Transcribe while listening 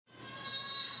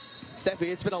Steffi,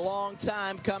 it's been a long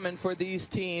time coming for these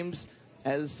teams,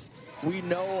 as we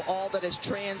know all that has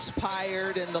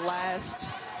transpired in the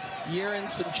last year and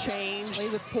some change. Play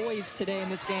with poise today in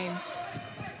this game.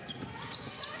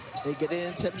 They get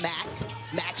into Mack.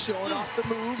 Mack showing off the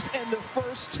moves and the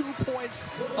first 2 points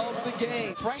of the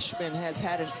game. Freshman has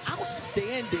had an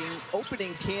outstanding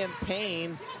opening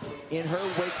campaign in her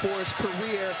Wake Forest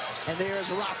career, and there's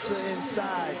Ratza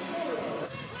inside.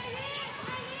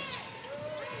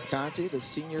 Conti, the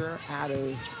senior out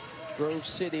of Grove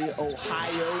City,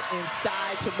 Ohio,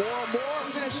 inside to Moore.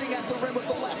 Moore finishing at the rim with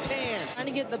the left hand. Trying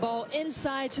to get the ball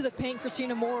inside to the paint.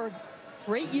 Christina Moore,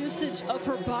 great usage of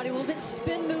her body. A little bit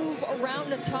spin move around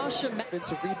Natasha Mack.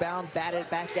 Offensive rebound, batted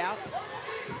back out.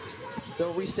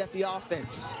 They'll reset the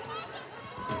offense.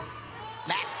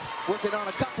 Mack working on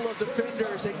a couple of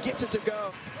defenders and gets it to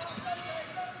go.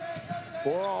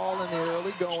 4-all in the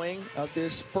early going of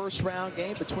this first round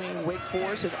game between Wake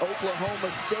Forest and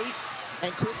Oklahoma State.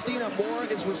 And Christina Moore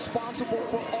is responsible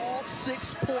for all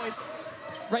 6 points.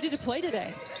 Ready to play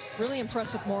today. Really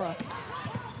impressed with Mora.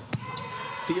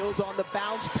 Fields on the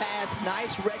bounce pass.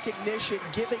 Nice recognition,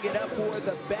 giving it up for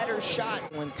the better shot.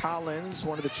 When Collins,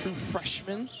 one of the true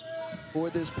freshmen for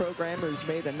this program, has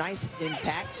made a nice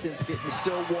impact since getting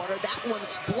Stillwater. That one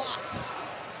blocked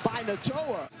by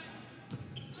Natoa.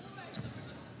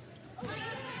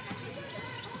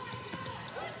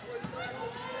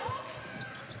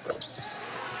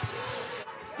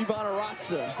 Ivana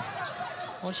Ratza.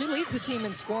 Well, she leads the team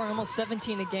in scoring, almost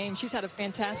 17 a game. She's had a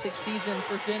fantastic season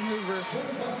for Jen Hoover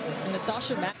and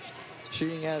Natasha Mack.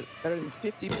 Shooting at better than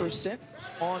 50%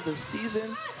 on the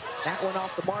season. That one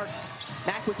off the mark.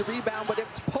 Mack with the rebound, but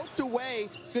it's poked away.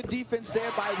 Good defense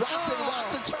there by Ratza.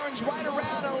 Ratza turns right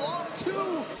around, a long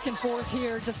two. Back and forth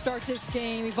here to start this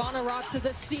game. Ivana Ratza,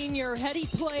 the senior, heady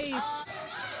play.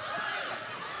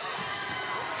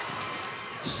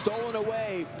 Stolen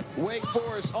away. Wake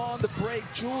Forest on the break.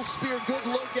 Jewel Spear, good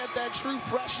look at that true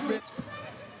freshman.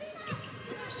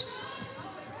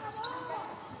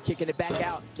 Kicking it back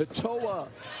out. Natoa.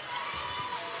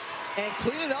 And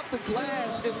cleaning up the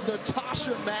glass is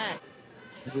Natasha Mack.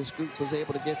 As this group was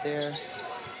able to get there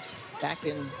back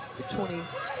in the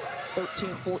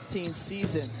 2013-14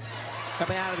 season.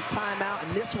 Coming out of the timeout,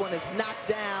 and this one is knocked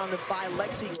down by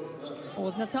Lexi. Well,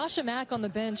 with Natasha Mack on the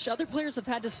bench, other players have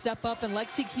had to step up, and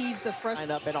Lexi Keys, the freshman.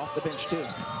 Up and off the bench, too.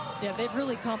 Yeah, they've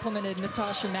really complimented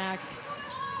Natasha Mack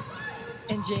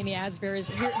and Jamie Asbury.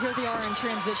 Here they are in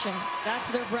transition. That's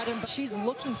their bread and butter. She's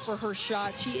looking for her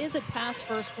shot. She is a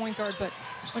pass-first point guard, but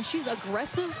when she's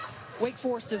aggressive, Wake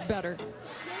Forest is better.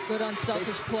 Good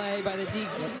unselfish play by the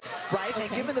Deeks. Right, okay.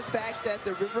 And given the fact that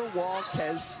the Riverwalk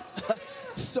has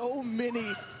so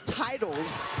many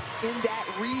titles in that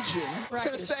region,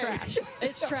 It's trash.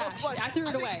 It's trash. I threw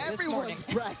it away this morning. Everyone's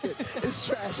bracket is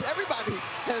trash. Everybody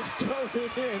has thrown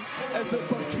it in as the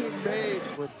bucket made.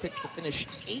 We're picked to finish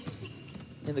 8th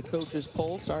in the coaches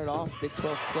poll. Started off Big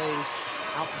 12 play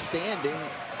outstanding,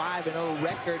 5-0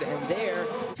 record, and there.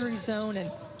 Victory zone, and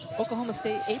Oklahoma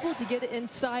State able to get it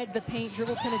inside the paint,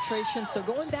 dribble penetration. So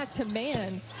going back to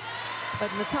man. But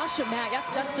Natasha Mack,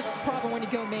 that's the problem when you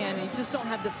go man, and you just don't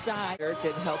have the size.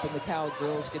 Erica helping the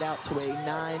Cowgirls get out to a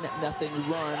 9-0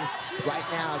 run. Right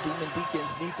now, Demon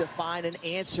Deacons need to find an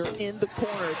answer in the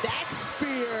corner. That's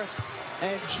Spear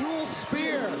and Jewel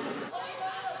Spear.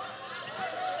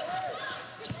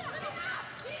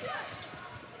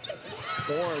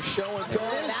 Moore showing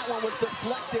going. That one was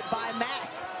deflected by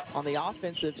Mack. On the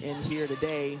offensive end here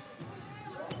today,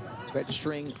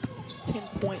 registering 10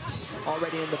 points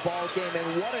already in the ball game,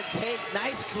 and what a take.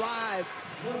 Nice drive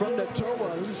from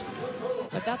Natoa.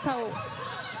 But that's how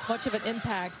much of an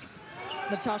impact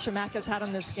Natasha Mack has had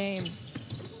on this game.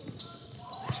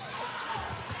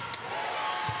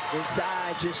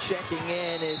 Inside, just checking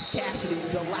in, is Cassidy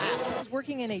DeLapp. She's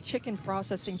working in a chicken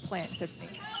processing plant,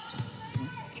 Tiffany.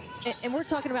 And we're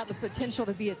talking about the potential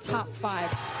to be a top 5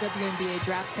 WNBA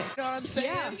draft pick. You know what I'm saying?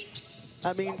 Yeah.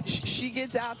 I mean, she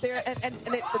gets out there, and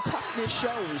the toughness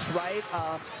shows, right?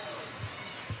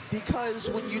 Because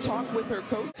when you talk with her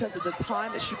coach, because of the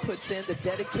time that she puts in, the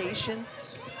dedication,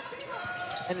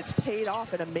 and it's paid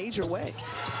off in a major way.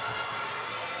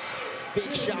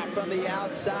 Big shot from the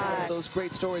outside. Those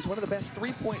great stories. One of the best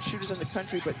three-point shooters in the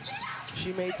country, but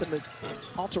she made some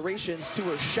alterations to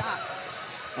her shot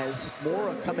as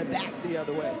Mora coming back the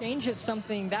other way. Changes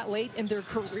something that late in their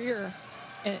career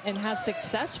and has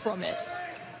success from it.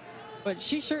 But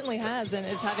she certainly has, and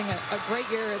is having a great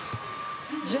year as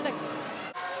Jenna.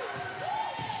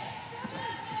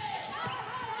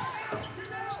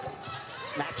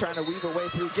 Mack trying to weave her way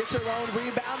through, gets her own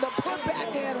rebound, the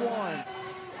putback and one.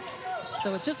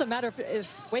 So it's just a matter of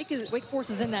if Wake Forest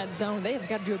is in that zone, they have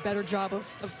got to do a better job of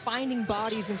finding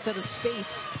bodies instead of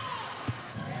space.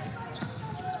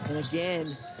 And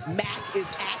again, Mack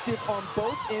is active on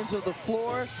both ends of the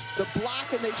floor. The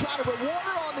block, and they try to reward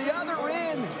her on the other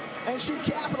end, and she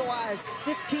capitalized.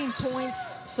 15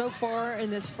 points so far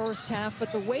in this first half,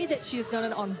 but the way that she has done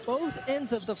it on both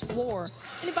ends of the floor.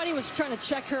 Anybody was trying to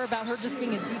check her about her just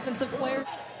being a defensive player?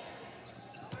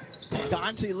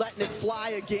 Gonti letting it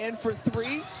fly again for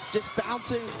three, just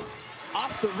bouncing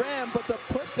off the rim, but the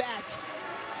putback.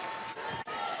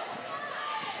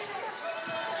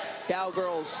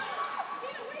 Cowgirls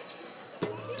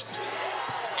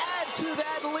add to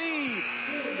that lead.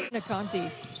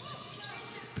 Nakanti.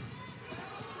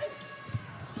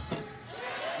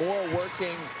 Moore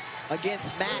working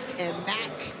against Mack, and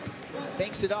Mack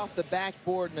banks it off the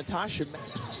backboard. Natasha Mack.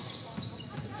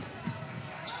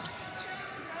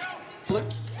 Flip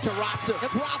to Ratza.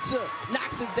 Ratza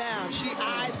knocks it down. She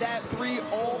eyed that three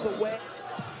all the way.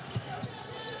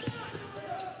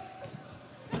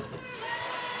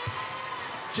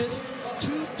 Just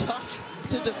too tough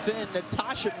to defend.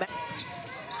 Natasha Mack.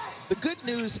 The good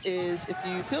news is, if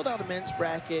you filled out a men's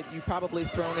bracket, you've probably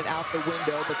thrown it out the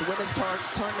window. But the women's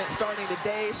tournament starting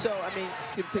today, so I mean,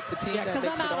 you can pick the team that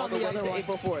makes it all the way to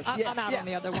April 4th. I'm out on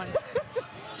the other one.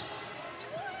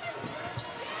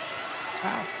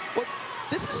 Wow. Well,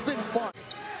 this has been fun.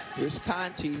 Here's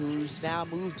Conti, who's now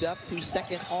moved up to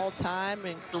second all-time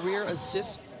in career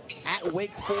assists at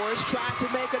Wake Forest. Trying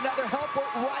to make another helper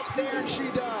right there, and she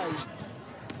does.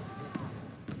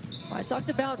 I talked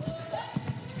about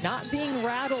not being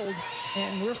rattled,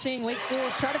 and we're seeing Wake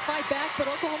Forest try to fight back, but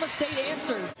Oklahoma State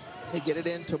answers. They get it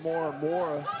into Mora,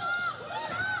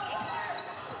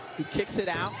 who kicks it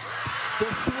out. The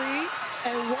three,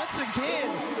 and once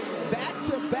again,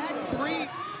 back-to-back three.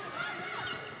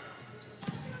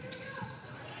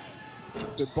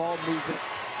 Good ball movement.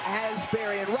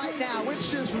 Asbury, and right now it's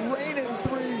just raining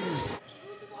threes.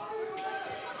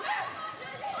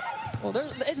 Well,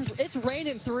 it's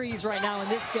raining threes right now in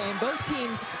this game. Both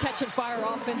teams catching fire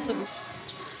offensively.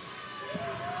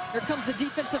 Here comes the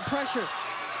defensive pressure.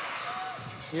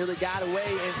 Nearly got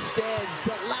away. Instead,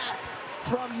 Delap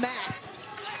from Mack.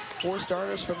 4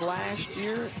 starters from last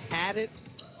year, added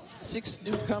 6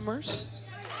 newcomers.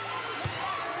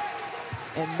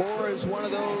 And Moore is one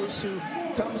of those who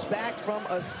comes back from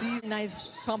a season. Nice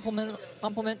compliment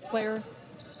player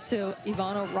to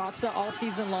Ivana Ratza all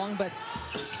season long, but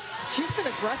she's been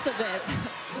aggressive at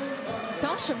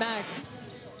Natasha Mack.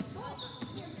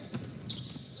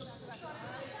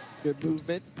 Good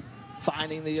movement,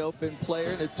 finding the open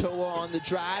player. Natoa on the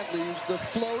drive, leaves the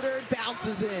floater,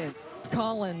 bounces in.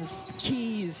 Collins,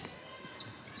 Keys.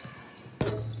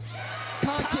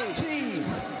 Conti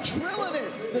drilling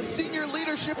it. The senior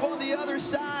leadership on the other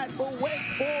side for Wake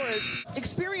Forest.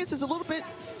 Experience is a little bit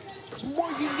more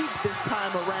unique this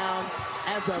time around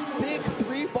as a big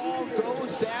 3-ball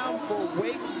goes down for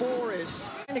Wake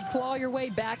Forest. Trying to claw your way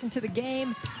back into the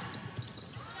game.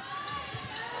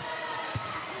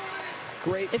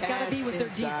 Great It's got pass to be with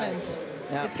inside. their defense.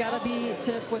 Yep. It's got to be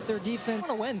Tiff with their defense.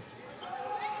 Want to win.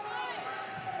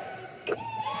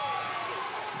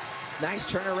 Nice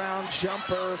turnaround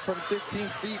jumper from 15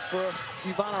 feet for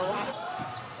Ivana Roth.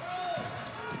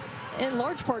 In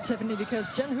large part, Tiffany, because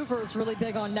Jen Hoover is really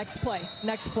big on next play.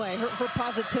 Her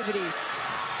positivity.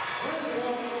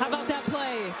 How about that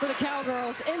play for the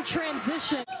Cowgirls in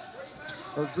transition?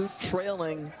 Her group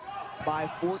trailing by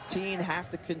 14 have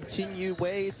to continue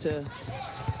to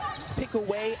pick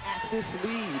away at this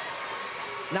lead.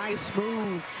 Nice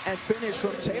move and finish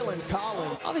from Taylon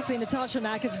Collins. Obviously, Natasha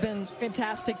Mack has been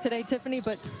fantastic today, Tiffany,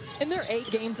 but in their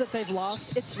 8 games that they've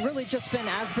lost, it's really just been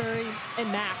Asbury and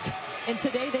Mack. And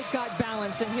today they've got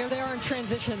balance, and here they are in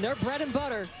transition. They're bread and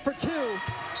butter for 2.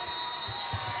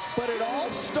 But it all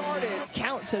started.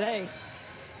 Count today.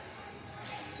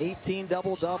 18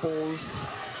 double-doubles.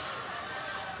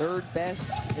 3rd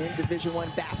best in Division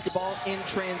I basketball in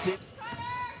transit.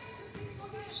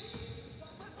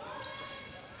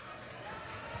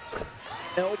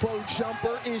 Elbow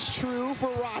jumper is true for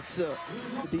Ratza.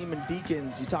 The Demon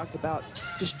Deacons, you talked about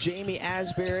just Jamie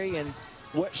Asbury and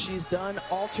what she's done,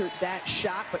 altered that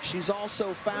shot, but she's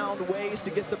also found ways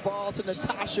to get the ball to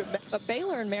Natasha Mack. But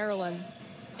Baylor and Maryland,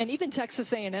 and even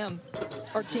Texas A&M,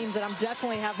 are teams that I'm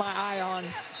definitely have my eye on,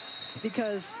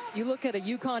 because you look at a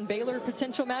UConn-Baylor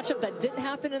potential matchup that didn't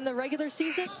happen in the regular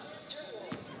season.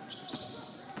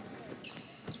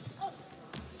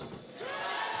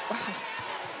 Wow.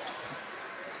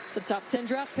 It's a top 10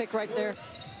 draft pick right there.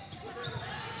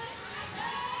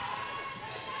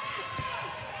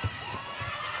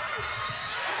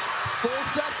 Full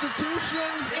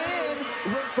substitutions in,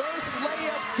 reverse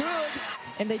layup good.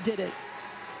 And they did it.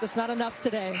 That's not enough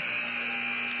today.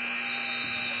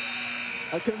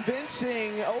 A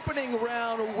convincing opening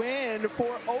round win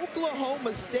for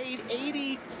Oklahoma State,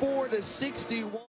 84-61.